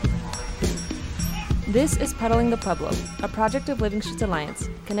This is Pedaling the Pueblo, a project of Living Streets Alliance,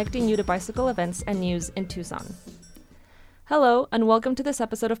 connecting you to bicycle events and news in Tucson. Hello, and welcome to this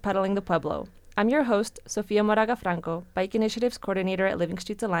episode of Pedaling the Pueblo. I'm your host, Sofia Moraga Franco, Bike Initiatives Coordinator at Living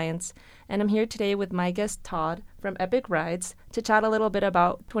Streets Alliance, and I'm here today with my guest Todd from Epic Rides to chat a little bit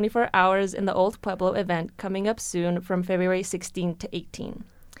about 24 Hours in the Old Pueblo event coming up soon from February 16 to 18.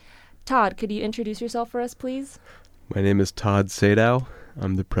 Todd, could you introduce yourself for us, please? My name is Todd Sadow.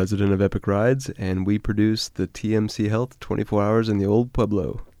 I'm the president of Epic Rides, and we produce the TMC Health 24 Hours in the Old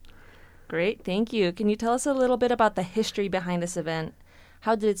Pueblo. Great, thank you. Can you tell us a little bit about the history behind this event?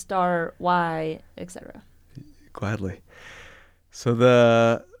 How did it start, why, etc.? Gladly. So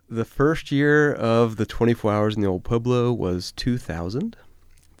the first year of the 24 Hours in the Old Pueblo was 2000.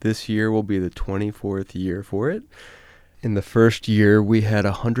 This year will be the 24th year for it. In the first year, we had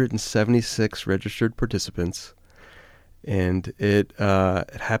 176 registered participants. And it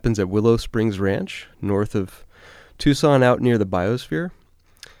happens at Willow Springs Ranch, north of Tucson, out near the biosphere.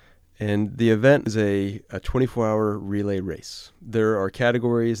 And the event is a 24-hour relay race. There are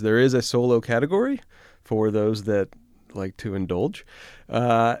categories. There is a solo category for those that like to indulge.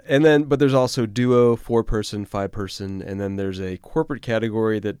 But there's also duo, 4-person, 5-person, and then there's a corporate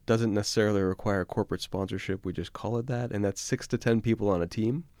category that doesn't necessarily require corporate sponsorship. We just call it that, and that's 6 to 10 people on a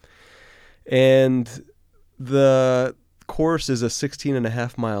team. And the course is a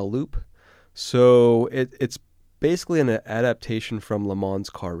 16.5-mile loop, so it's basically an adaptation from Le Mans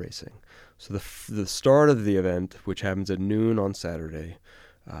car racing. So the start of the event, which happens at noon on Saturday,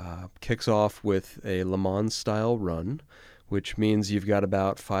 kicks off with a Le Mans style run, which means you've got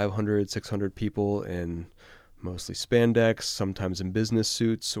about 500, 600 people in mostly spandex, sometimes in business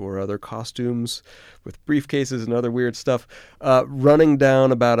suits or other costumes with briefcases and other weird stuff, running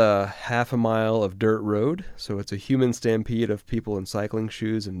down about a half a mile of dirt road. So it's a human stampede of people in cycling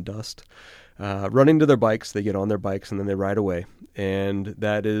shoes and dust, running to their bikes. They get on their bikes and then they ride away. And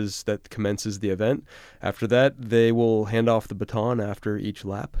that commences the event. After that, they will hand off the baton after each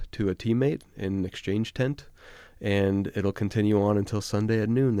lap to a teammate in an exchange tent. And it'll continue on until Sunday at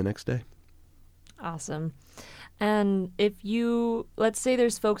noon the next day. Awesome. And let's say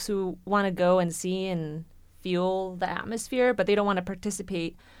there's folks who want to go and see and feel the atmosphere, but they don't want to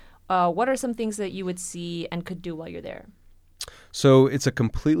participate. What are some things that you would see and could do while you're there? So it's a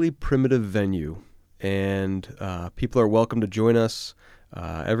completely primitive venue, and people are welcome to join us.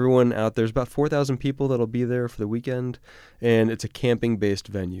 Everyone out there's about 4,000 people that'll be there for the weekend, and it's a camping-based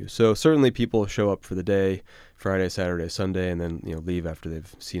venue. So certainly people show up for the day, Friday, Saturday, Sunday, and then leave after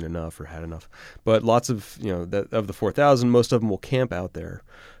they've seen enough or had enough. But lots of of the 4,000, most of them will camp out there.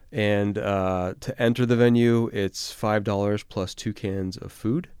 And to enter the venue, it's $5 plus 2 cans of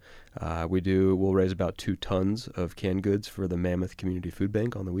food. We'll raise about 2 tons of canned goods for the Mammoth Community Food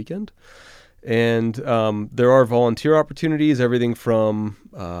Bank on the weekend. And there are volunteer opportunities, everything from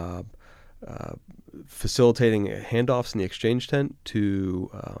facilitating handoffs in the exchange tent to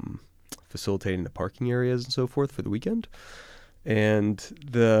facilitating the parking areas and so forth for the weekend. And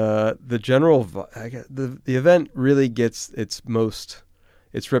the event really gets its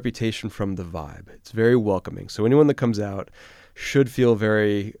reputation from the vibe. It's very welcoming. So anyone that comes out should feel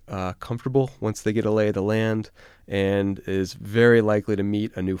very comfortable once they get a lay of the land, and is very likely to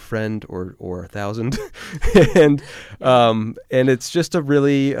meet a new friend or 1,000. and it's just a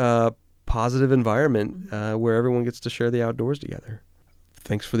really positive environment where everyone gets to share the outdoors together.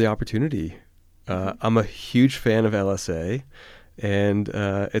 Thanks for the opportunity. I'm a huge fan of LSA, and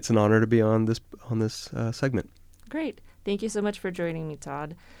it's an honor to be on this segment. Great. Thank you so much for joining me,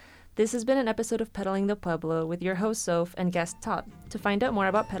 Todd. This has been an episode of Pedaling the Pueblo with your host, Soph, and guest Todd. To find out more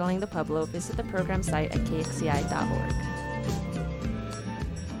about Pedaling the Pueblo, visit the program site at kxci.org.